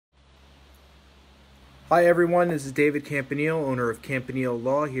Hi everyone, this is David Campanile, owner of Campanile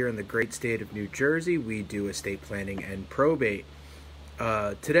Law here in the great state of New Jersey. We do estate planning and probate.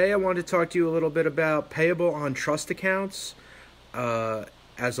 Today I want to talk to you a little bit about payable on trust accounts.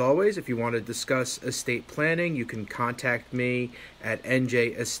 As always, if you want to discuss estate planning, you can contact me at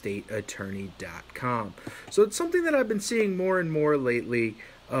njestateattorney.com. So it's something that I've been seeing more and more lately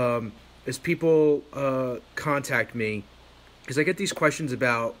as people contact me, because I get these questions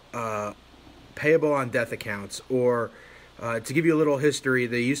about payable on death accounts, or to give you a little history,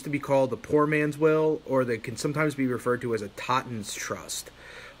 they used to be called the poor man's will, or they can sometimes be referred to as a Totten's trust.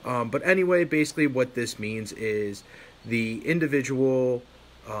 But anyway, basically what this means is the individual,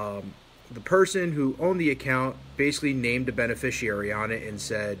 the person who owned the account basically named a beneficiary on it and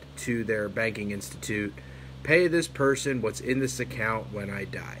said to their banking institute, pay this person what's in this account when I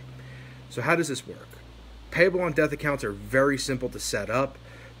die. So how does this work? Payable on death accounts are very simple to set up.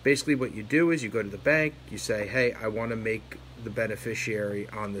 Basically what you do is you go to the bank, you say, hey, I want to make the beneficiary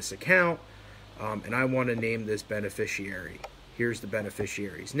on this account, and I want to name this beneficiary. Here's the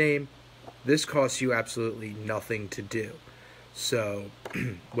beneficiary's name. This costs you absolutely nothing to do. So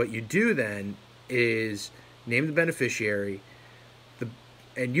what you do then is name the beneficiary,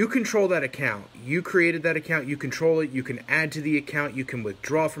 and you control that account. You created that account, you control it, you can add to the account, you can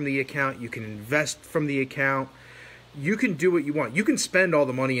withdraw from the account, you can invest from the account. You can do what you want. You can spend all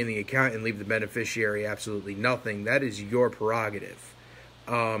the money in the account and leave the beneficiary absolutely nothing. That is your prerogative.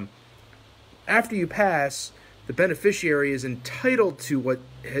 After you pass, the beneficiary is entitled to what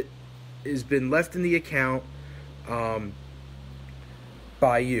has been left in the account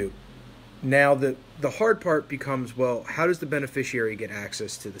by you. Now, the hard part becomes, well, how does the beneficiary get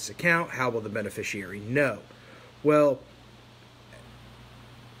access to this account? How will the beneficiary know? Well,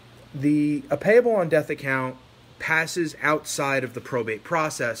 a payable on death account passes outside of the probate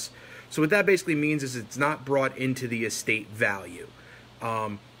process. So what that basically means is it's not brought into the estate value.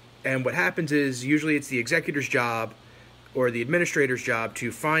 And what happens is usually it's the executor's job or the administrator's job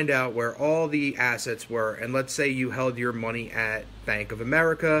to find out where all the assets were. And let's say you held your money at Bank of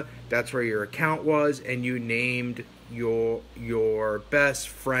America, that's where your account was, and you named your best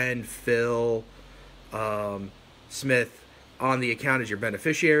friend Phil Smith on the account as your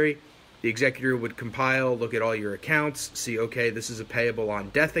beneficiary. The executor would compile, look at all your accounts, see, okay, this is a payable on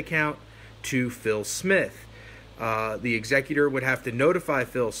death account to Phil Smith. The executor would have to notify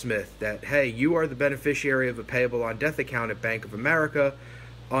Phil Smith that, hey, you are the beneficiary of a payable on death account at Bank of America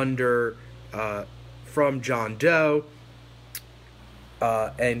under from John Doe,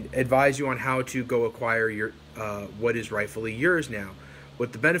 and advise you on how to go acquire your what is rightfully yours now.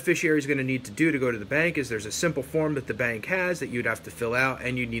 What the beneficiary is going to need to do to go to the bank is there's a simple form that the bank has that you'd have to fill out,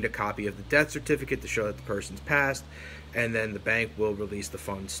 and you'd need a copy of the death certificate to show that the person's passed, and then the bank will release the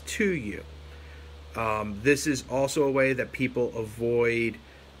funds to you. This is also a way that people avoid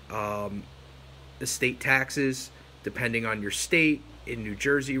estate taxes, depending on your state. In New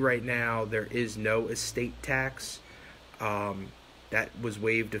Jersey right now, there is no estate tax. That was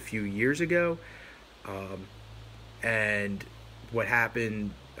waived a few years ago. And what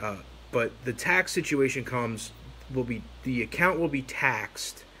happened, but the tax situation the account will be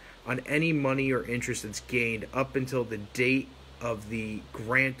taxed on any money or interest that's gained up until the date of the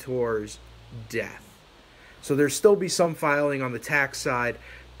grantor's death. So there'll still be some filing on the tax side,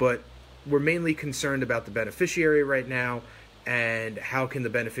 but we're mainly concerned about the beneficiary right now and how can the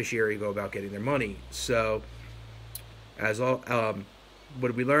beneficiary go about getting their money. So what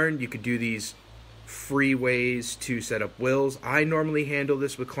did we learn? You could do these free ways to set up wills. I normally handle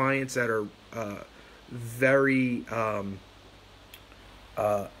this with clients that are very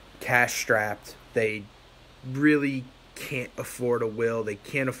cash strapped. They really can't afford a will. They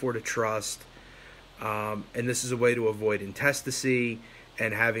can't afford a trust. And this is a way to avoid intestacy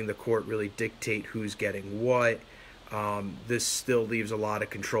and having the court really dictate who's getting what. This still leaves a lot of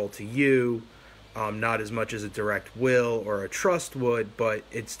control to you. Not as much as a direct will or a trust would, but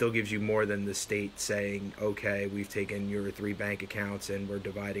it still gives you more than the state saying, okay, we've taken your 3 bank accounts and we're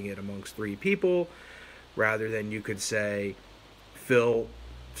dividing it amongst 3 people, rather than you could say Phil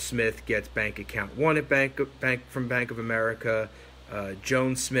Smith gets bank account 1 at Bank of America,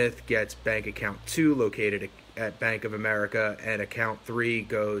 Joan Smith gets bank account 2 located at Bank of America, and account 3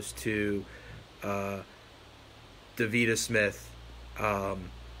 goes to Davita Smith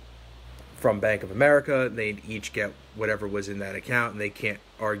from Bank of America. They each get whatever was in that account, and they can't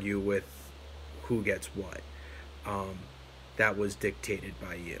argue with who gets what. That was dictated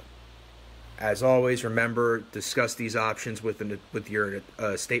by you. As always, remember, discuss these options with your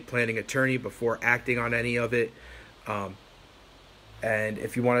estate planning attorney before acting on any of it. And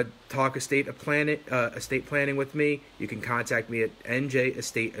if you want to talk estate planning with me, you can contact me at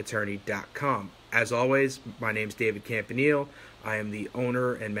njestateattorney.com. As always, my name is David Campanile. I am the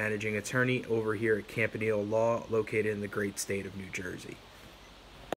owner and managing attorney over here at Campanile Law, located in the great state of New Jersey.